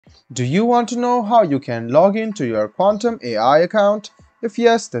Do you want to know how you can log into your Quantum AI account? If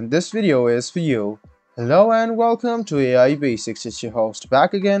yes, then this video is for you. Hello and welcome to AI Basics. It's your host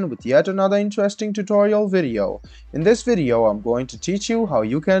back again with yet another interesting tutorial video. In this video, I'm going to teach you how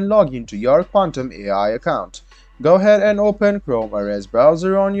you can log into your Quantum AI account. Go ahead and open Chrome or Edge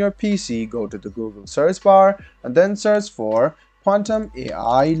browser on your PC, go to the Google search bar and then search for Quantum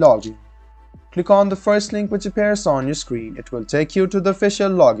AI Login. Click on the first link which appears on your screen. It will take you to the official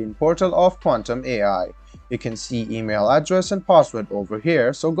login portal of Quantum AI. You can see email address and password over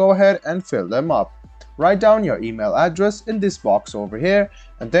here, so go ahead and fill them up. Write down your email address in this box over here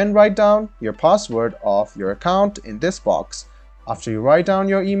and then write down your password of your account in this box. After you write down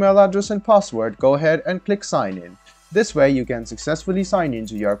your email address and password, go ahead and click sign in. This way you can successfully sign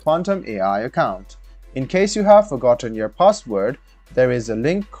into your Quantum AI account. In case you have forgotten your password, there is a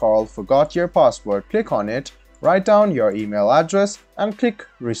link called Forgot Your Password. Click on it, write down your email address and click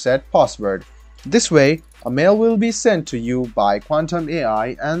Reset Password. This way, a mail will be sent to you by Quantum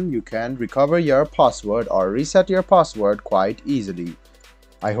AI and you can recover your password or reset your password quite easily.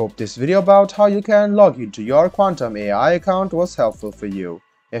 I hope this video about how you can log into your Quantum AI account was helpful for you.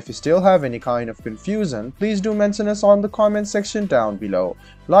 If you still have any kind of confusion, please do mention us on the comment section down below.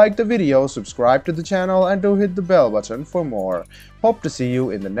 Like the video, subscribe to the channel and do hit the bell button for more. Hope to see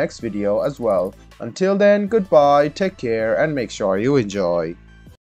you in the next video as well. Until then, goodbye, take care and make sure you enjoy.